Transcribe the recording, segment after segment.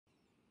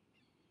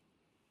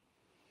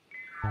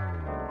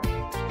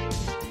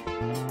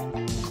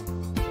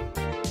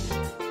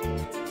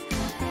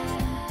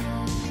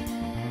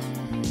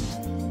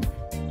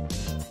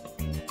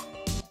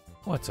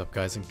What's up,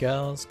 guys and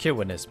gals?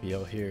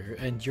 K1SPL here,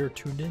 and you're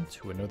tuned in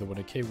to another one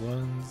of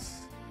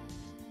K1's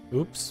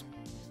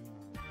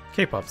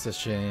K-pop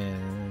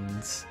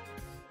sessions.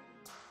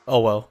 Oh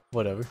well,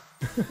 whatever.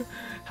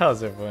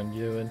 How's everyone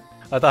doing?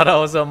 I thought I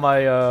was on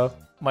my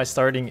my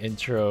starting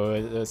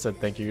intro. I said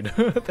thank you.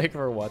 Thank you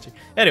for watching.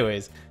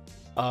 Anyways,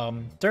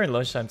 during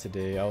lunchtime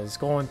today, I was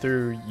going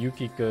through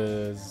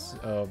Yukika's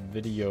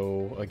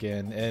video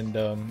again, and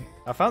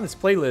I found this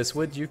playlist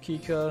with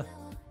Yukika.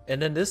 And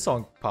then this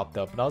song popped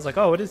up, and I was like,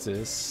 oh, what is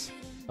this?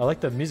 I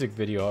like the music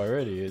video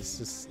already. It's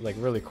just like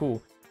really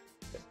cool.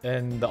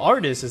 And the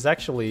artist is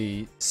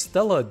actually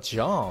Stella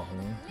Jang.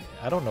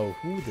 I don't know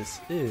who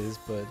this is,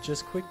 but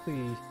just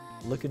quickly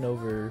looking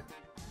over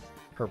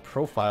her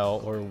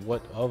profile or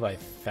what I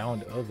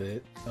found of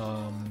it.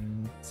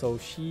 So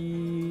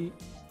she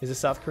is a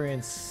South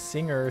Korean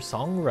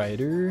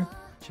singer-songwriter.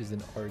 She's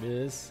an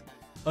artist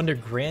under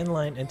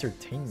Grandline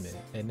Entertainment,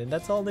 and then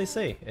that's all they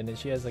say. And then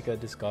she has like a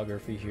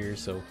discography here,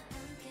 so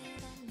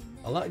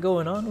a lot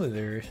going on with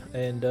her.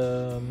 And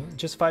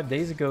just 5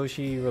 days ago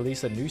she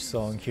released a new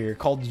song here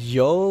called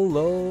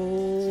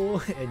YOLO,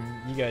 and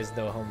you guys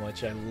know how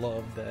much I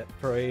love that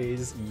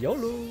phrase,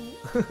 YOLO.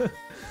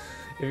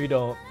 If you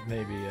don't,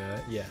 maybe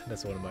yeah,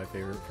 that's one of my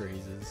favorite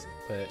phrases.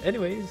 But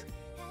anyways,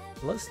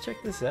 let's check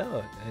this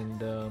out.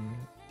 And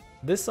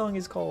this song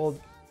is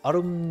called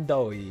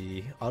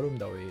아름다워.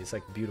 아름다워 is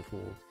like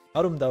beautiful.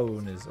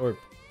 아름다운 is, or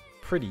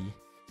pretty.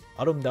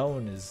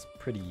 아름다운 is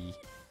pretty,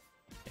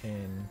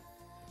 and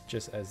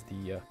just as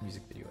the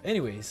music video.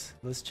 Anyways,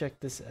 let's check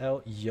this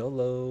out.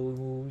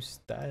 YOLO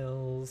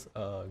Styles,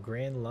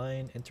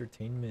 Grandline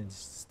Entertainment,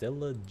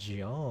 Stella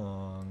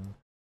Jang.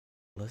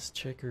 Let's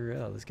check her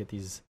out. Let's get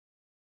these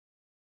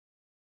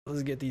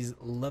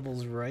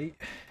levels right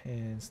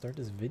and start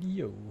this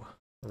video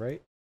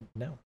right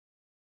now.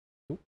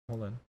 Oop,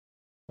 hold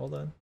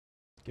on.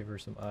 Give her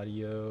some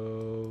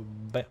audio.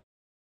 Bam.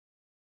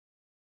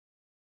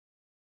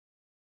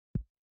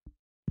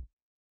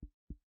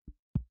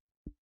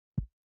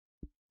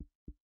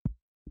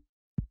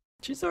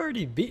 She's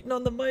already beating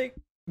on the mic,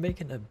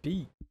 making a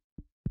beat.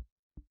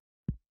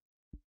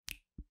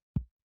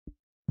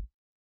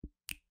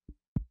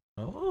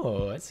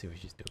 Oh, I see what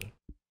she's doing.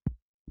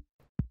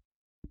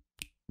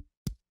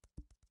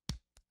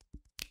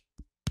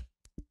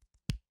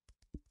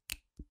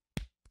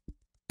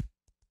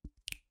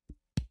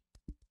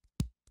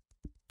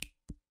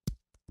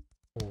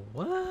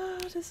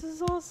 What? This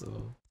is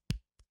awesome.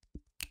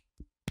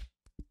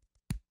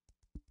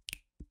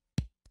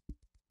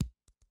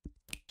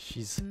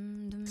 She's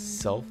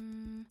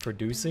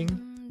self-producing,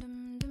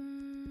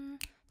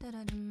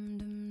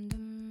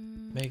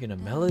 making a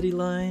melody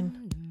line.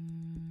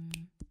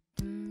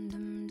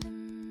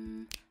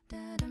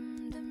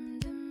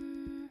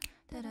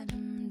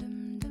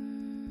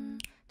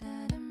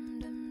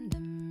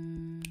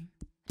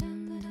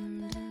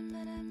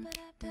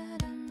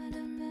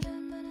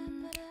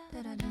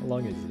 How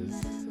long is this?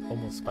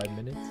 Almost 5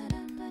 minutes?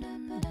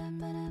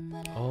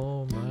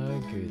 Oh my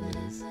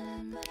goodness.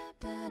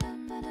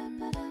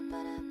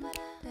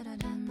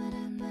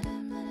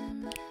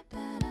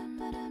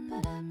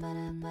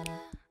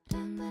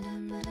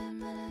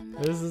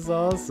 This is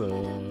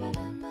awesome.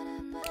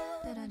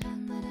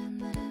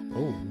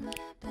 Oh.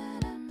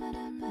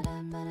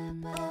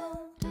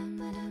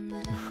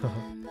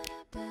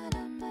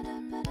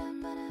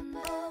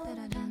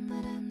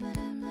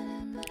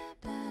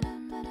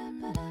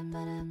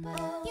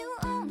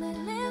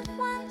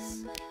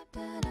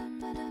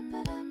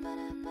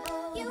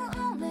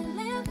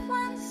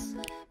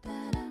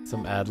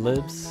 Some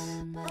ad-libs.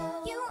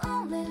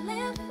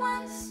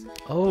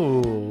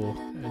 Oh,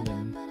 and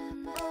then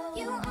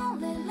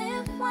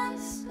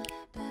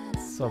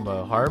some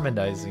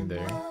harmonizing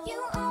there.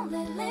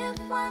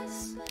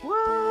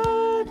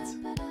 What?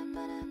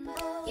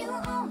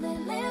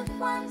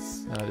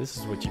 Now this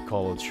is what you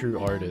call a true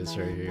artist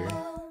right here.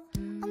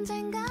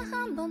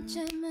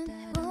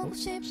 Oh,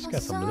 she's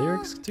got some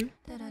lyrics too.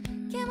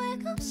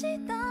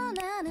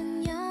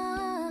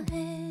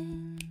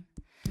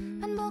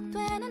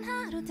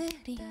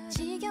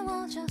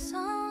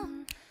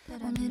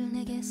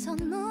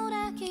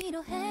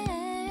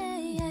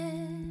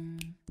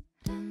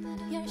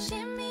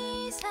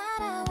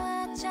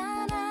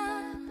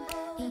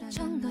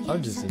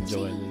 I'm just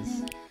enjoying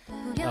this. I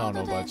don't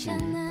know about you.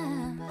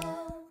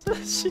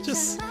 She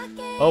just...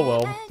 Oh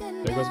well,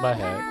 there goes my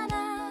hat.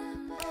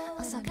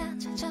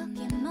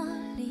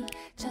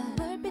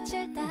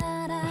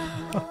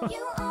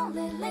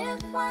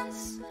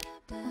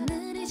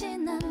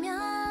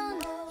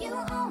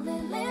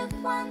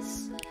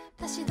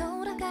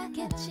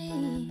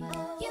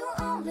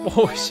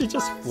 Oh, she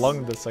just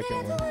flung the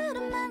second one.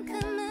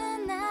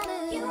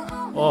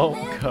 Oh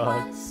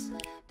god.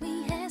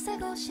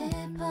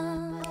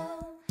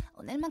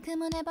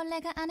 오늘만큼은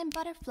해벌레가 아닌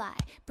butterfly.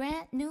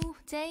 Brand new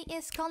day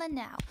is calling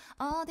now.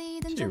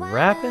 어디든 She 좋아.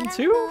 rapping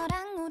too?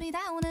 너랑 우리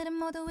다 오늘은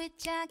모두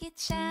잊자.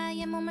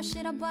 기차에 몸을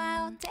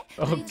실어봐 어때?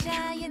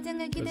 의자에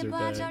등을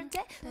기대봐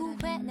절대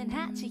후회는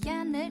하지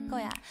않을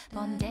거야.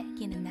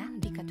 번데기는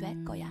나비가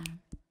될 거야.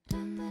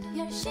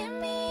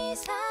 열심히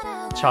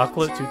살아.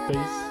 Chocolate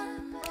toothpaste.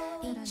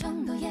 이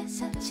정도의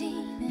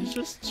사치는 He's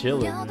just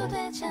chilling, 여도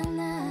man.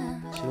 되잖아.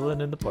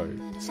 Chilling in the park.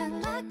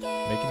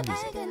 창밖에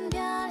music. 밝은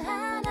별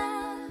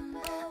하나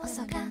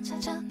어서 가자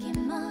저기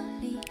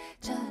멀리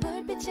저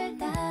불빛을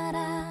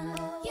따라.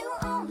 You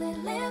only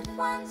live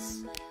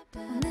once.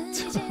 오늘이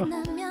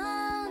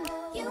지나면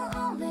You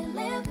only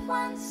live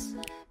once.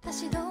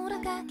 다시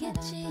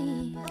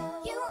돌아가겠지.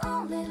 You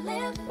only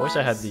live once. I wish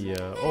I had the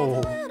oh,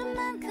 nice.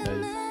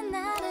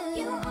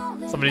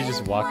 Somebody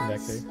just walking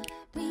back there.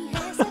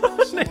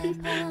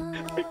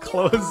 They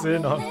close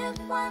in on.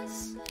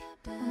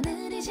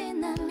 오늘이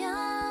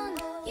지나면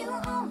You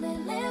only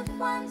live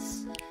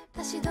once.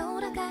 다시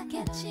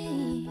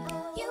돌아가겠지.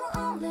 You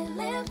only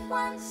live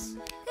once.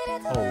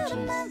 그래도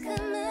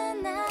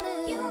오늘만큼은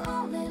나를 You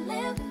only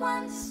live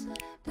once.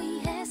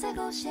 위해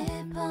살고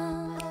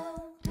싶어.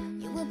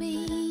 You'll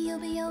be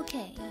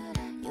okay.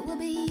 You will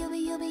be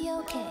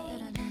okay.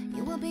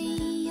 You will be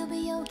okay. You will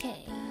be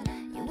okay.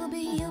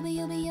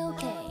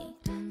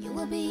 You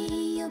will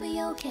be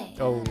okay.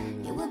 Oh.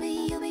 You will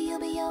be okay. You will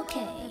be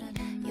okay.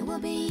 You will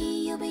be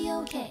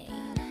okay.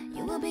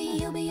 You will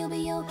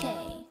be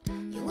okay.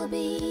 You will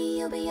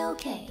be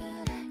okay.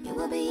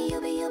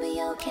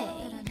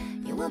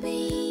 You will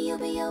be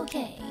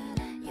okay.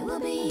 You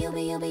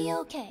will be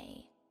okay.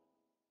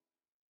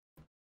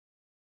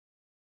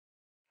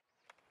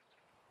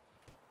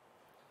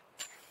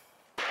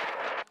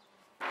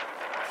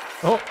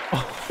 Oh.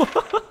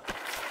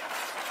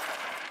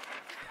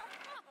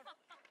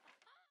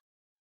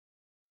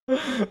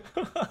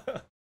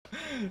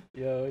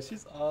 Yo,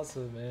 she's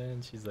awesome,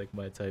 man. She's like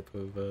my type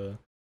of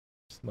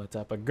she's my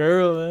type of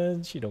girl,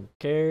 man. She don't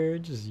care,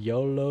 just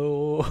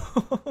YOLO.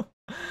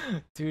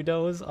 Dude, that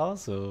was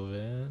awesome,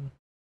 man.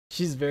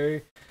 She's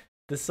very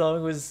the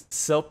song was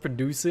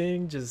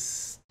self-producing,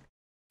 just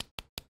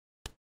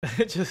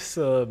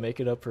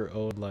making up her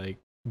own like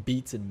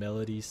beats and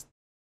melody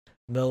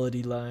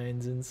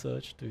lines and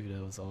such. Dude,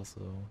 that was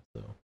awesome.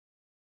 So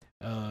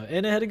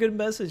and it had a good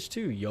message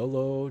too.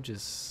 YOLO,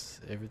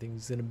 just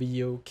everything's gonna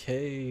be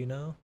okay, you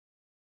know?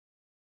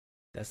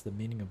 That's the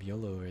meaning of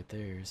YOLO right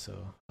there. So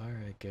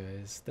alright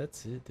guys,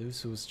 that's it.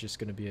 This was just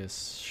gonna be a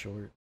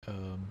short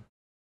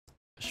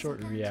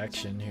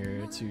reaction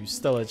here to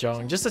Stella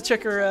Jang, just to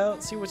check her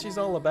out, see what she's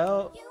all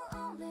about.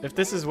 If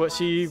this is what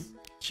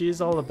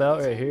she's all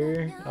about right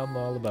here, I'm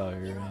all about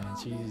her, man.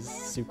 She's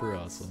super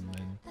awesome,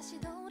 and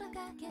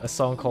a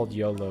song called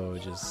YOLO,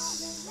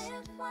 just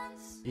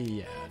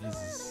yeah,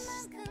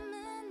 this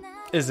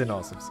is an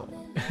awesome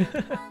song.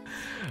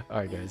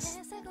 Alright guys,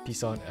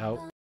 peace on out,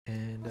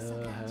 and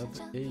have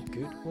a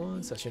good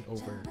one. Session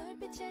over.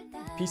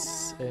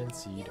 Peace and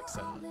see you next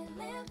time.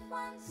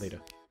 Later.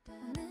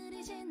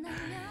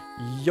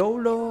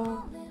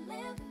 YOLO.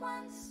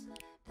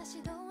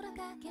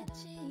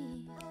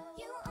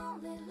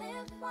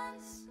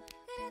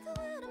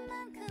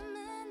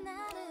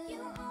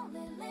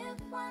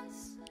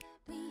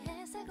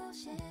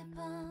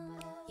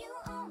 You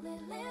only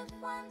live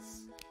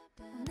once.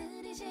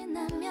 오늘이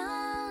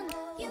지나면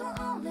You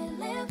only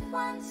live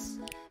once.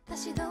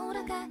 다시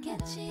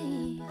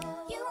돌아가겠지.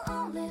 You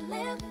only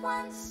live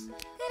once.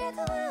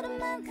 그래도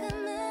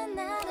오늘만큼은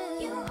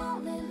나를 You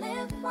only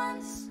live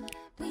once.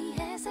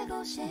 위해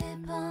살고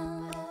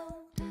싶어.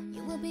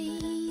 You'll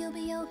be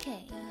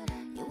okay.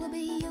 You will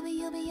be okay.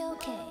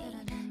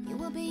 You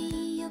will be okay.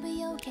 You will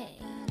be okay.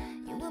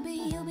 You will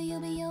be okay.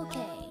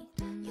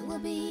 You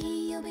will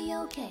be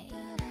okay.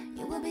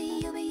 You will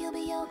be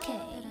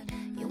okay.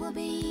 You will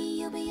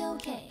be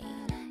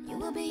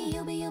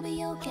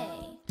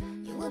okay.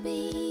 You will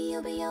be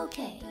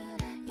okay.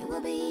 You will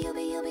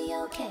be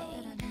okay.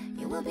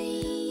 You will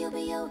be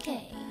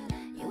okay.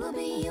 You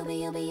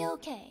will be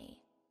okay.